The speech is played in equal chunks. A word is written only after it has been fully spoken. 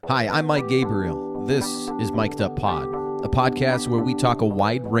Hi, I'm Mike Gabriel. This is Mic'd Up Pod, a podcast where we talk a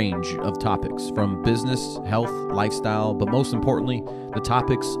wide range of topics from business, health, lifestyle, but most importantly, the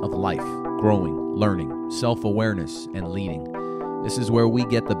topics of life, growing, learning, self-awareness, and leading. This is where we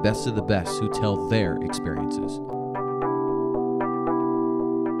get the best of the best who tell their experiences.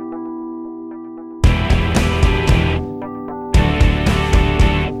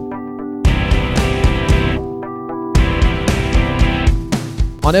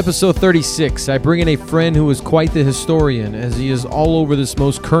 On episode 36, I bring in a friend who is quite the historian, as he is all over this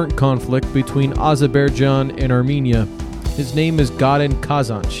most current conflict between Azerbaijan and Armenia. His name is Gaden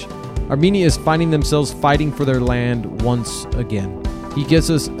Kazanch. Armenia is finding themselves fighting for their land once again. He gets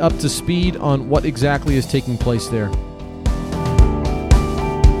us up to speed on what exactly is taking place there.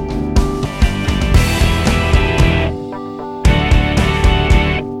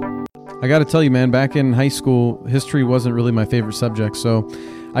 I got to tell you, man, back in high school, history wasn't really my favorite subject, so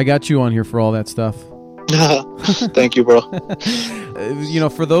I got you on here for all that stuff. Thank you, bro.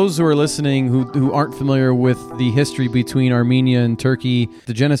 For those who are listening who aren't familiar with the history between Armenia and Turkey,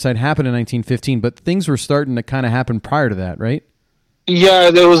 the genocide happened in 1915, but things were starting to kind of happen prior to that, right?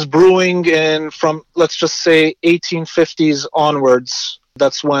 Yeah, there was brewing from, let's just say, 1850s onwards.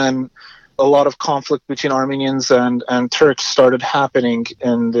 That's when a lot of conflict between Armenians and Turks started happening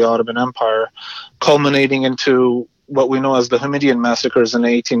in the Ottoman Empire, culminating into what we know as the Hamidian massacres in the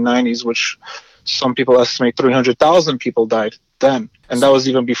 1890s, which some people estimate 300,000 people died then. And that was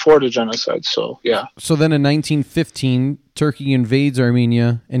even before the genocide, so yeah. So then in 1915, Turkey invades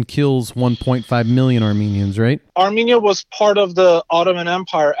Armenia and kills 1.5 million Armenians, right? Armenia was part of the Ottoman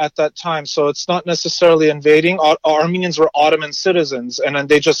Empire at that time, so it's not necessarily invading. Armenians were Ottoman citizens, and then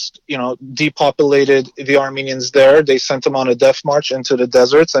they just, depopulated the Armenians there. They sent them on a death march into the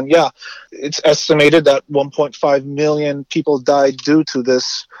deserts, and yeah, it's estimated that 1.5 million people died due to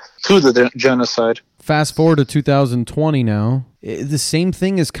the genocide. Fast forward to 2020 now, the same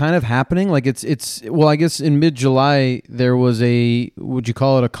thing is kind of happening. Like I guess in mid-July there was would you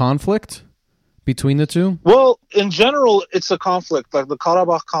call it a conflict between the two? Well, in general, it's a conflict. Like the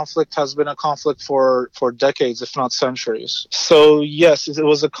Karabakh conflict has been a conflict for decades, if not centuries. So yes, it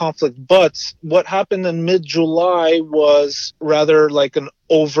was a conflict. But what happened in mid-July was rather like an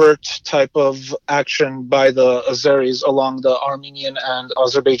overt type of action by the Azeris along the Armenian and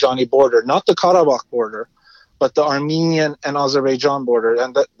Azerbaijani border, not the Karabakh border, but the Armenian and Azerbaijan border.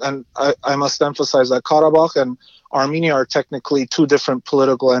 And I must emphasize that Karabakh and Armenia are technically two different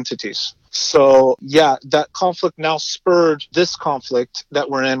political entities. So, yeah, that conflict now spurred this conflict that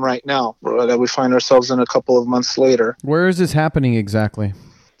we're in right now, that we find ourselves in a couple of months later. Where is this happening exactly?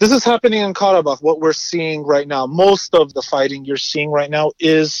 This is happening in Karabakh. What we're seeing right now, most of the fighting you're seeing right now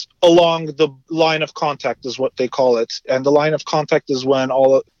is along the line of contact, is what they call it. And the line of contact is when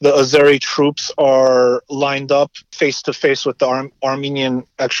all of the Azeri troops are lined up face to face with the Armenian,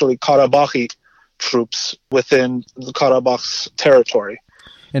 actually Karabakhi troops within the Karabakh's territory.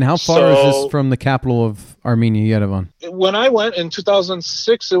 And how far is this from the capital of Armenia, Yerevan? When I went in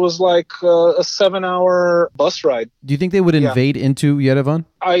 2006, it was like a 7-hour bus ride. Do you think they would invade into Yerevan?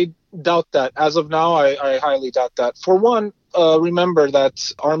 I doubt that. As of now, I highly doubt that. For one, remember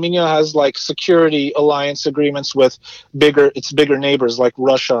that Armenia has like security alliance agreements with its bigger neighbors like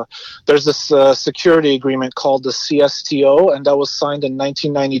Russia. There's this security agreement called the CSTO, and that was signed in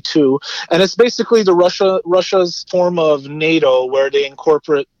 1992. And it's basically Russia's form of NATO, where they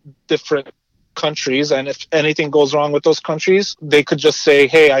incorporate different countries, and if anything goes wrong with those countries, they could just say,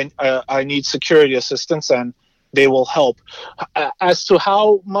 hey, I need security assistance, and they will help. As to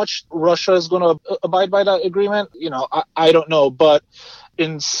how much Russia is going to abide by that agreement, I don't know. But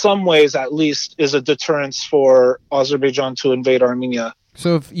in some ways, at least, is a deterrence for Azerbaijan to invade Armenia.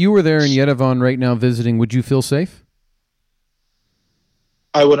 So if you were there in Yerevan right now visiting, would you feel safe?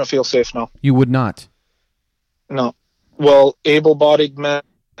 I wouldn't feel safe, no. You would not? No. Well, able-bodied men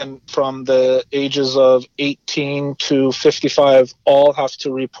from the ages of 18 to 55 all have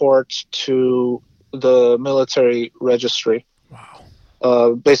to report to the military registry.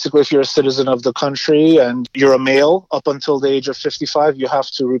 Wow. Basically, if you're a citizen of the country and you're a male up until the age of 55, you have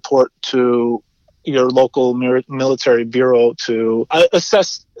to report to your local military bureau to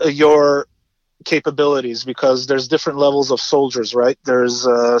assess your capabilities, because there's different levels of soldiers, right? There's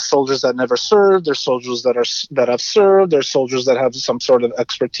soldiers that never served, there's soldiers that have served, there's soldiers that have some sort of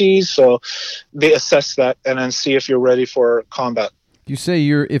expertise. So they assess that and then see if you're ready for combat. You say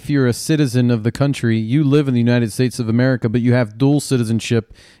if you're a citizen of the country, you live in the United States of America, but you have dual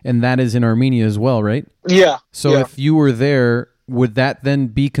citizenship, and that is in Armenia as well, right? Yeah. So if you were there, would that then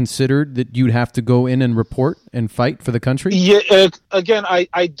be considered that you'd have to go in and report and fight for the country? Yeah, again,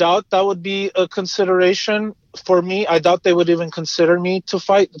 I doubt that would be a consideration for me. I doubt they would even consider me to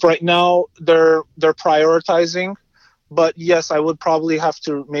fight. Right now, they're prioritizing. But yes, I would probably have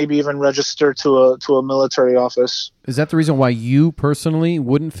to maybe even register to a military office. Is that the reason why you personally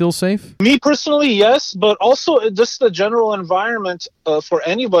wouldn't feel safe? Me personally, yes, but also just the general environment for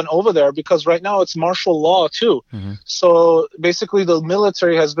anyone over there, because right now it's martial law too. Mm-hmm. So basically the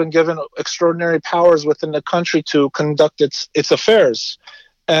military has been given extraordinary powers within the country to conduct its affairs.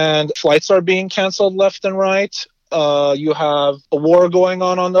 And flights are being canceled left and right. You have a war going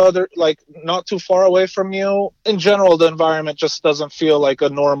on the other, like not too far away from you. In general, the environment just doesn't feel like a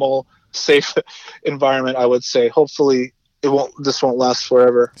normal, safe environment, I would say. Hopefully this won't last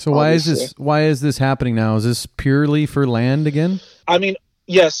forever. So why is this happening now? Is this purely for land again? I mean,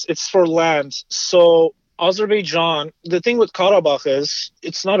 yes, it's for land. So Azerbaijan, the thing with Karabakh is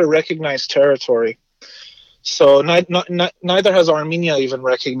it's not a recognized territory. So neither has Armenia even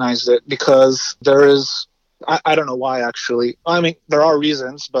recognized it, because there is, I don't know why, actually. I mean, there are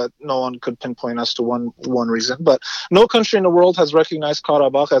reasons, but no one could pinpoint us to one reason. But no country in the world has recognized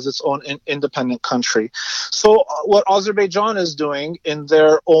Karabakh as its own independent country. So what Azerbaijan is doing in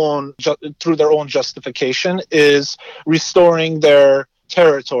through their own justification is restoring their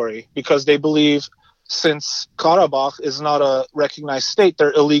territory, because they believe since Karabakh is not a recognized state,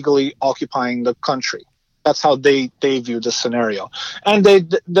 they're illegally occupying the country. That's how they view the scenario. And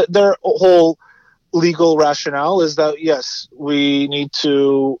their whole legal rationale is that, yes, we need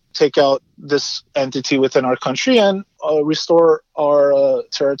to take out this entity within our country and restore our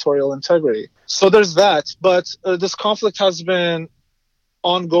territorial integrity. So there's that. But this conflict has been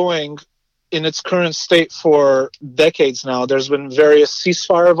ongoing in its current state for decades now. There's been various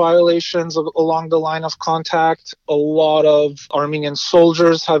ceasefire violations along the line of contact. A lot of Armenian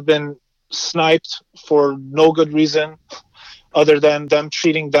soldiers have been sniped for no good reason, other than them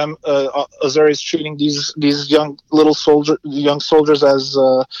treating Azeris treating these young soldiers as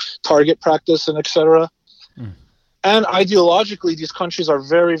target practice and etc. And ideologically, these countries are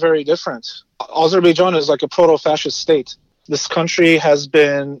very, very different. Azerbaijan is like a proto-fascist state. This country has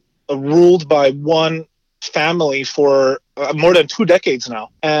been ruled by one family for more than 2 decades now,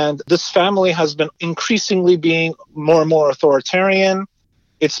 and this family has been increasingly being more and more authoritarian.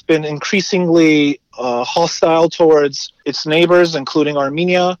 It's been increasingly hostile towards its neighbors, including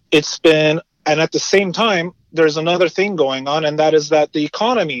Armenia. And at the same time, there's another thing going on, and that is that the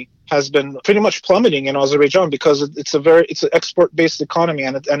economy has been pretty much plummeting in Azerbaijan, because it's an export-based economy,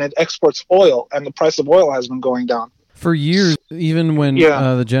 and it exports oil, and the price of oil has been going down. For years, even when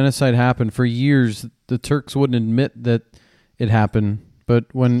the genocide happened, for years, the Turks wouldn't admit that it happened. But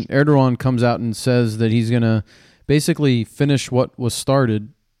when Erdogan comes out and says that he's going to basically finish what was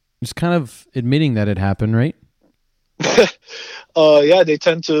started, he's kind of admitting that it happened, right? Yeah, they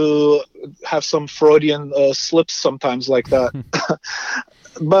tend to have some Freudian slips sometimes like that.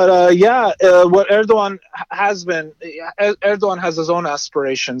 But what Erdogan has his own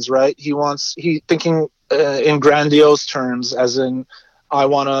aspirations, right? He's thinking in grandiose terms, as in, I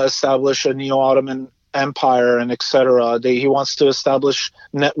want to establish a neo-Ottoman empire and etc. He wants to establish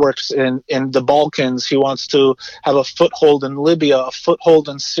networks in the Balkans. He wants to have a foothold in Libya, a foothold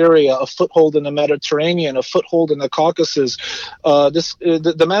in Syria, a foothold in the Mediterranean, a foothold in the Caucasus.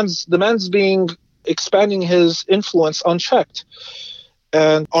 The man's expanding his influence unchecked,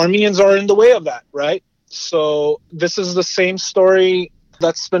 and Armenians are in the way of that, right? So this is the same story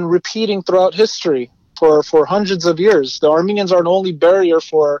that's been repeating throughout history. For hundreds of years, the Armenians are the only barrier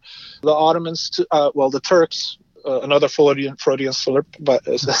for the Ottomans the Turks, another Freudian slip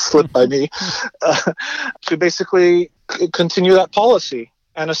by me, to basically continue that policy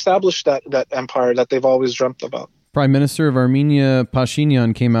and establish that empire that they've always dreamt about. Prime Minister of Armenia,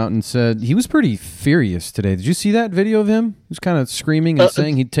 Pashinyan, came out and said he was pretty furious today. Did you see that video of him? He was kind of screaming and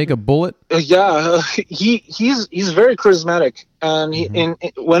saying he'd take a bullet. He's very charismatic, and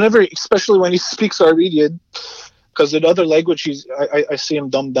especially when he speaks Armenian, because in other language I see him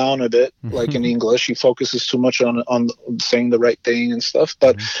dumbed down a bit. Like in English, he focuses too much on saying the right thing and stuff.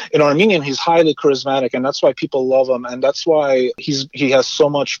 But in Armenian, he's highly charismatic, and that's why people love him, and that's why he has so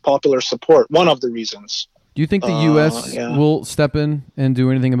much popular support. One of the reasons. Do you think the U.S. will step in and do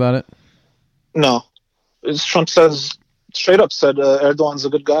anything about it? No. Trump straight up said Erdogan's a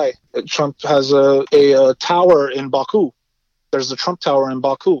good guy. Trump has a tower in Baku. There's a Trump Tower in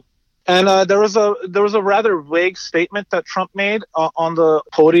Baku. And there was a rather vague statement that Trump made on the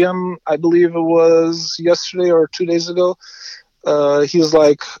podium. I believe it was yesterday or 2 days ago. He was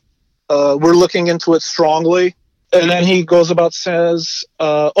like, we're looking into it strongly. And then he goes about says,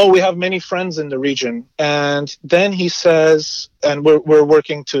 "Oh, we have many friends in the region." And then he says, "And we're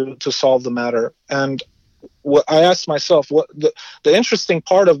working to solve the matter." And what I asked myself, what the interesting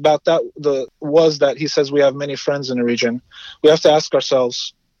part about that was that he says we have many friends in the region. We have to ask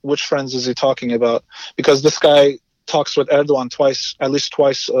ourselves, which friends is he talking about? Because this guy talks with Erdogan at least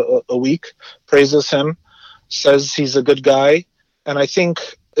twice a week, praises him, says he's a good guy, and I think,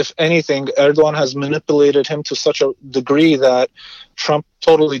 if anything, Erdogan has manipulated him to such a degree that Trump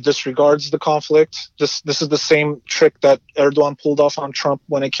totally disregards the conflict. This is the same trick that Erdogan pulled off on Trump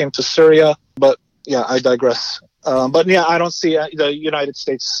when it came to Syria. But yeah, I digress. But yeah, I don't see the United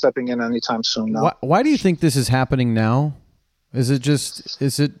States stepping in anytime soon now. Why do you think this is happening now? Is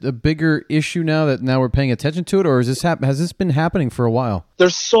it a bigger issue now that we're paying attention to it, or has this been happening for a while?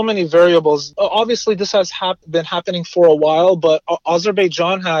 There's so many variables. Obviously, this has been happening for a while, but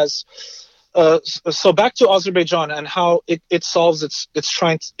Azerbaijan has. So back to Azerbaijan and how it solves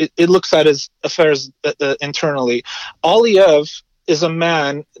it looks at its affairs internally. Aliyev is a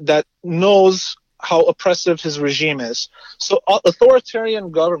man that knows how oppressive his regime is. So authoritarian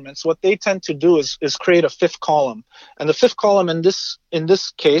governments, what they tend to do is create a fifth column. And the fifth column in this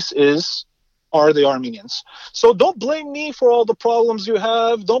case are the Armenians. So don't blame me for all the problems you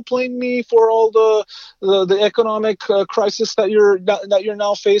have. Don't blame me for all the economic crisis that you're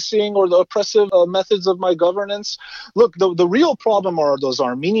now facing, or the oppressive methods of my governance. Look, the real problem are those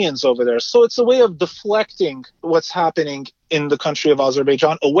Armenians over there. So it's a way of deflecting what's happening in the country of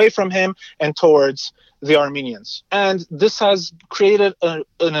Azerbaijan away from him and towards the Armenians. And this has created an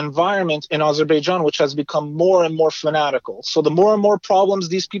environment in Azerbaijan which has become more and more fanatical. So the more and more problems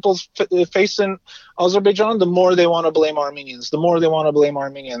these people face in Azerbaijan, the more they want to blame Armenians. So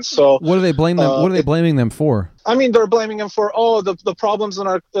what do they blame them? What are they blaming them for? I mean, they're blaming them for, the problems in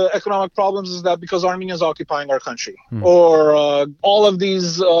our economic problems is that because Armenians occupying our country. Or all of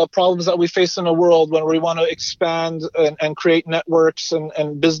these problems that we face in the world when we want to expand and create networks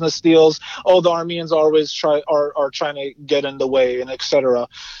and business deals. The Armenians always are trying to get in the way, and etc.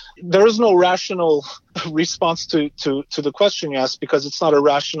 There is no rational response to the question you asked, because it's not a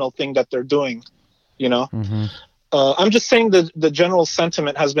rational thing that they're doing, you know? Mm-hmm. I'm just saying that the general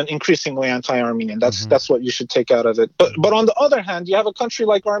sentiment has been increasingly anti-Armenian. That's what you should take out of it. But on the other hand, you have a country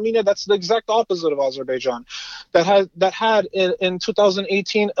like Armenia that's the exact opposite of Azerbaijan, that had in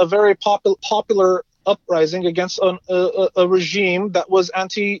 2018 a very popular uprising against a regime that was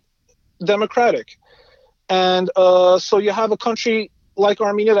anti-democratic. And so you have a country like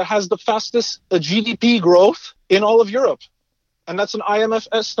Armenia that has the fastest GDP growth in all of Europe. And that's an IMF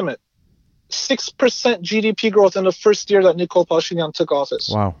estimate. 6% GDP growth in the first year that Nikol Pashinyan took office.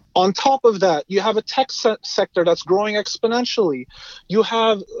 Wow. On top of that, you have a tech sector that's growing exponentially. You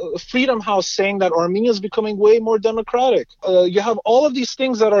have Freedom House saying that Armenia is becoming way more democratic. You have all of these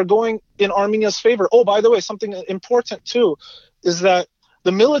things that are going in Armenia's favor. Oh, by the way, something important too is that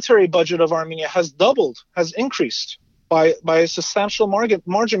the military budget of Armenia has increased by a substantial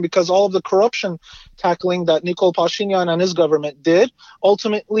margin, because all of the corruption tackling that Nikol Pashinyan and his government did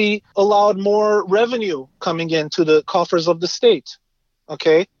ultimately allowed more revenue coming into the coffers of the state.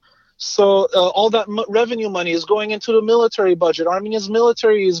 Okay? So all that revenue money is going into the military budget. Armenia's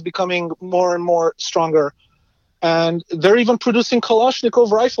military is becoming more and more stronger. And they're even producing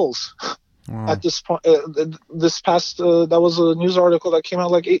Kalashnikov rifles. Wow. At this point, this past, that was a news article that came out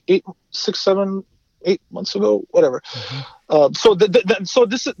like 8 months ago, whatever. Mm-hmm. So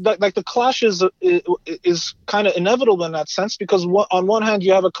this is like the clash is kind of inevitable in that sense, because on one hand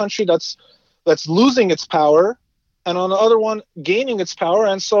you have a country that's losing its power, and on the other one gaining its power,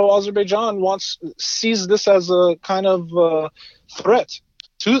 and so Azerbaijan sees this as a kind of threat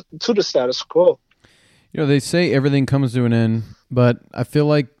to the status quo. You know, they say everything comes to an end, but I feel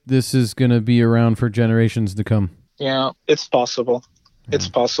like this is going to be around for generations to come. Yeah, it's possible. Yeah. It's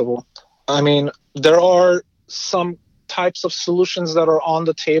possible. I mean, there are some types of solutions that are on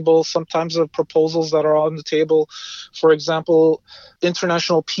the table, sometimes of proposals that are on the table. For example,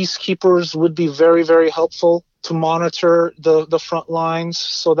 international peacekeepers would be very, very helpful to monitor the front lines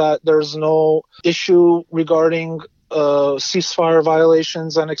so that there's no issue regarding ceasefire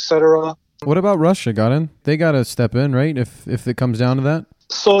violations and etc. What about Russia, Garin? They got to step in, right, if it comes down to that?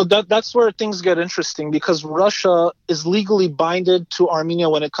 So that's where things get interesting, because Russia is legally binded to Armenia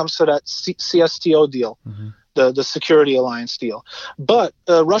when it comes to that CSTO deal, mm-hmm. the security alliance deal. But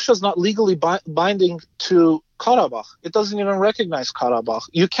Russia is not legally binding to Karabakh. It doesn't even recognize Karabakh.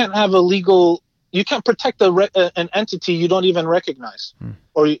 You can't have you can't protect an entity you don't even recognize,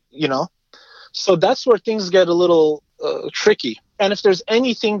 or you know. So that's where things get a little tricky. And if there's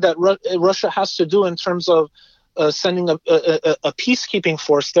anything that Russia has to do in terms of sending a peacekeeping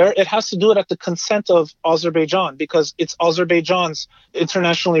force there, it has to do it at the consent of Azerbaijan because it's Azerbaijan's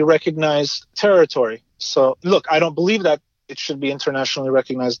internationally recognized territory. So, look, I don't believe that it should be internationally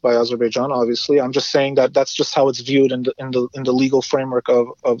recognized by Azerbaijan. Obviously, I'm just saying that that's just how it's viewed in the legal framework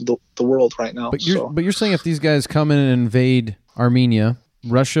of the world right now. But you're saying if these guys come in and invade Armenia,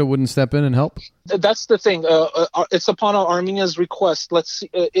 Russia wouldn't step in and help? That's the thing. It's upon Armenia's request. Let's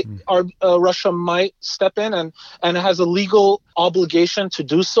see. Russia might step in and it has a legal obligation to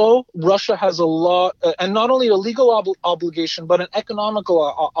do so. Russia has a law, and not only a legal obligation, but an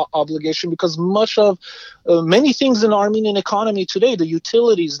economical obligation, because many things in the Armenian economy today, the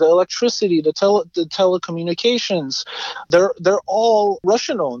utilities, the electricity, the telecommunications, they're all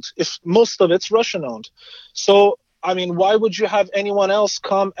Russian owned. If most of it's Russian owned, so. I mean, why would you have anyone else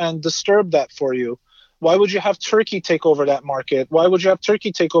come and disturb that for you? Why would you have Turkey take over that market? Why would you have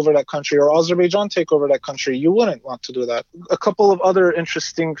Turkey take over that country or Azerbaijan take over that country? You wouldn't want to do that. A couple of other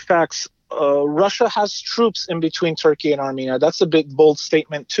interesting facts. Russia has troops in between Turkey and Armenia. That's a big, bold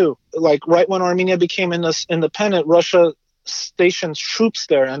statement, too. Like right when Armenia became independent, Russia stationed troops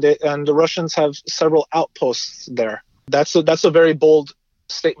there, and the Russians have several outposts there. That's a very bold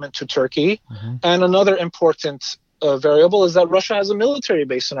statement to Turkey. Mm-hmm. And another important variable is that Russia has a military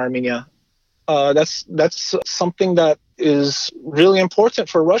base in Armenia. That's something that is really important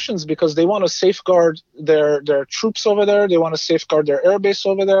for Russians because they want to safeguard their troops over there. They want to safeguard their air base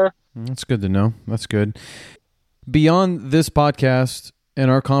over there. That's good to know. That's good. Beyond this podcast and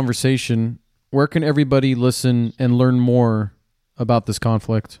our conversation, where can everybody listen and learn more about this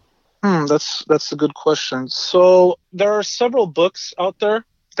conflict? That's a good question. So there are several books out there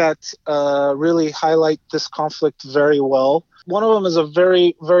that really highlight this conflict very well. One of them is a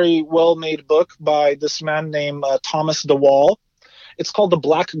very, very well-made book by this man named Thomas de Waal. It's called The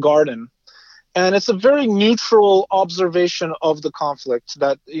Black Garden. And it's a very neutral observation of the conflict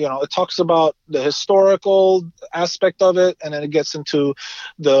that, it talks about the historical aspect of it, and then it gets into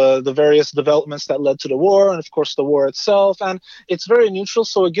the various developments that led to the war, and of course the war itself. And it's very neutral,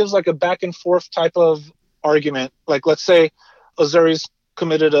 so it gives like a back and forth type of argument. Like, let's say Azeris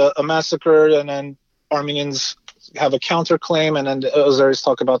committed a massacre, and then Armenians have a counterclaim, and then the Azeris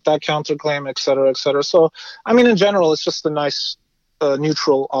talk about that counterclaim, et cetera, et cetera. So, I mean, in general, it's just a nice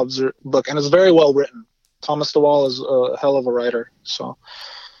neutral book, and it's very well written. Thomas de Waal is a hell of a writer, so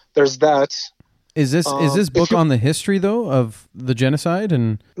there's that. Is this book on the history though of the genocide?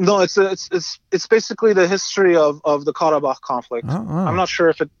 And no, it's basically the history of the Karabakh conflict. Oh. I'm not sure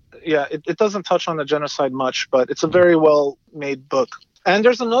if it doesn't touch on the genocide much, but it's a very well made book. And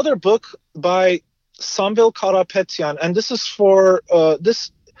there's another book by Samvel Karapetyan, and this is for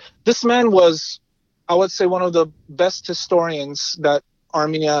this man was, I would say, one of the best historians that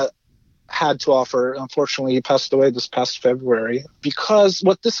Armenia had to offer. Unfortunately, he passed away this past February, because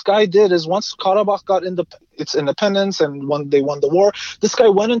what this guy did is once Karabakh got its independence and they won the war, this guy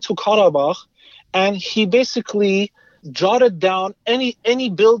went into Karabakh and he basically jotted down any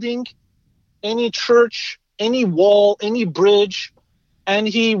building, any church, any wall, any bridge, and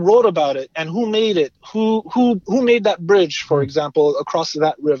he wrote about it and who made it, who made that bridge, for example, across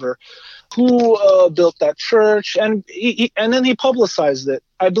that river, who built that church, and then he publicized it.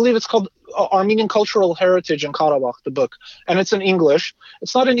 I believe it's called Armenian Cultural Heritage in Karabakh, the book, and it's in English.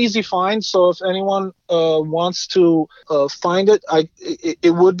 It's not an easy find, so if anyone wants to find it,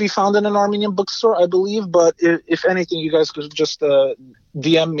 it would be found in an Armenian bookstore, I believe, but if anything, you guys could just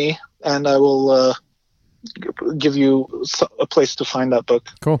DM me, and I will give you a place to find that book.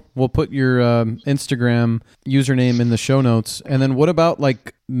 Cool. We'll put your Instagram username in the show notes. And then what about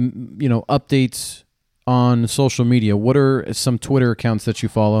updates on social media? What are some Twitter accounts that you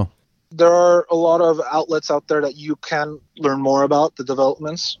follow? There are a lot of outlets out there that you can learn more about the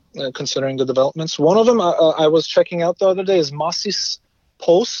developments, considering the developments. One of them I was checking out the other day is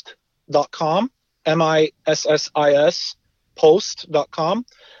missispost.com, MISSIS post.com.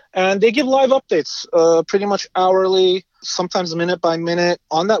 And they give live updates pretty much hourly, sometimes minute by minute.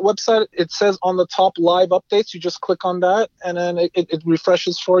 On that website, it says on the top live updates. You just click on that, and then it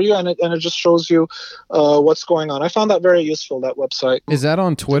refreshes for you, and it just shows you what's going on. I found that very useful, that website. Is that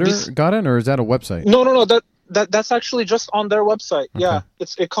on Twitter, Got it, or is that a website? No. That's actually just on their website. Okay. Yeah,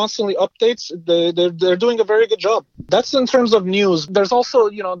 it constantly updates. They're doing a very good job. That's in terms of news. There's also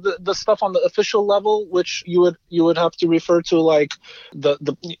the stuff on the official level, which you would have to refer to, like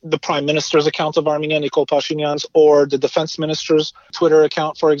the Prime Minister's account of Armenia, Nikol Pashinyan's, or the Defense Minister's Twitter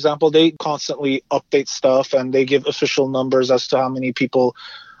account, for example. They constantly update stuff, and they give official numbers as to how many people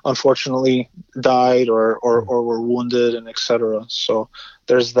unfortunately died or were wounded, and etc. So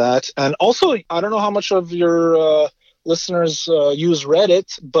there's that. And also, I don't know how much of your listeners use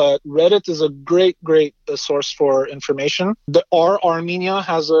Reddit, but Reddit is a great source for information. Armenia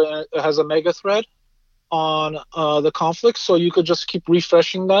has a mega thread on the conflict, so you could just keep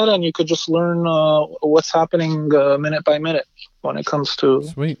refreshing that, and you could just learn what's happening minute by minute when it comes to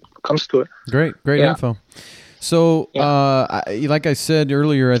it. Great info. So, like I said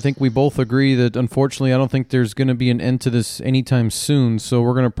earlier, I think we both agree that unfortunately, I don't think there's going to be an end to this anytime soon. So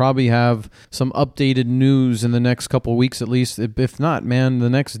we're going to probably have some updated news in the next couple of weeks, at least. If not, man,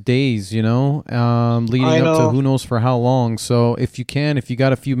 the next days, leading up to who knows for how long. So if you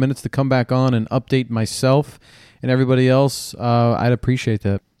got a few minutes to come back on and update myself and everybody else, I'd appreciate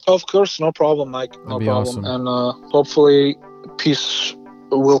that. Of course, no problem, Mike. No problem. Awesome. And hopefully peace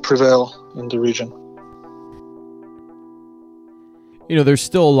will prevail in the region. There's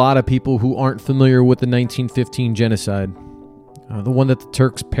still a lot of people who aren't familiar with the 1915 genocide, the one that the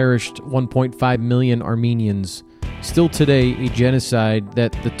Turks perished 1.5 million Armenians. Still today, a genocide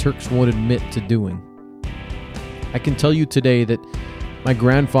that the Turks won't admit to doing. I can tell you today that my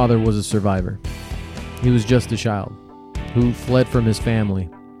grandfather was a survivor. He was just a child who fled from his family.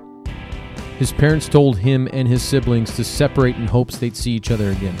 His parents told him and his siblings to separate in hopes they'd see each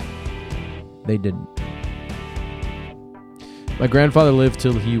other again. They didn't. My grandfather lived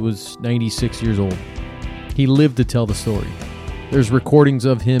till he was 96 years old. He lived to tell the story. There's recordings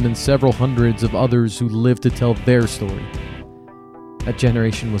of him and several hundreds of others who lived to tell their story. That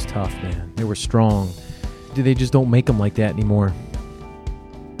generation was tough, man. They were strong. They just don't make them like that anymore.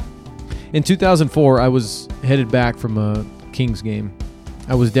 In 2004, I was headed back from a Kings game.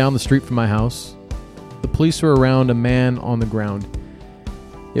 I was down the street from my house. The police were around a man on the ground.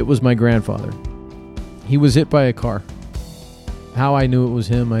 It was my grandfather. He was hit by a car. How I knew it was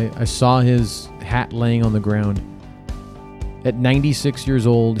him, I saw his hat laying on the ground. At 96 years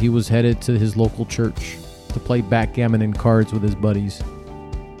old, he was headed to his local church to play backgammon and cards with his buddies.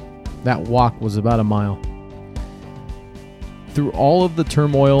 That walk was about a mile. Through all of the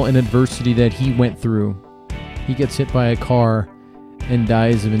turmoil and adversity that he went through, he gets hit by a car and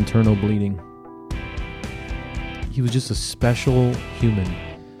dies of internal bleeding. He was just a special human.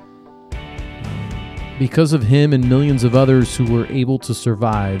 Because of him and millions of others who were able to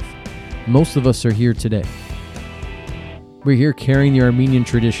survive, most of us are here today. We're here carrying the Armenian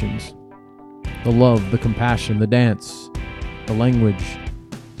traditions, the love, the compassion, the dance, the language.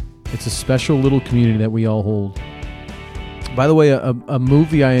 It's a special little community that we all hold. By the way, a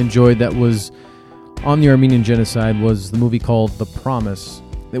movie I enjoyed that was on the Armenian genocide was the movie called The Promise.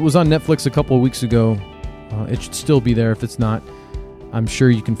 It was on Netflix a couple of weeks ago. It should still be there. If it's not, I'm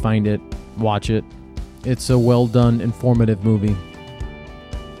sure you can find it, watch it. It's a well-done, informative movie.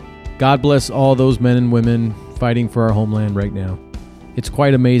 God bless all those men and women fighting for our homeland right now. It's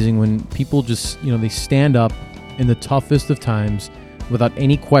quite amazing when people just, they stand up in the toughest of times without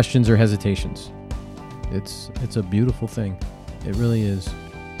any questions or hesitations. It's a beautiful thing. It really is.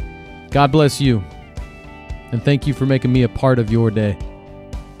 God bless you. And thank you for making me a part of your day.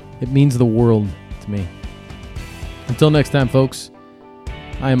 It means the world to me. Until next time, folks,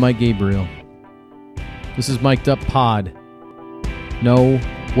 I am Mike Gabriel. This is Mic'd Up Pod. No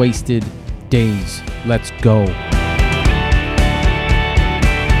wasted days. Let's go.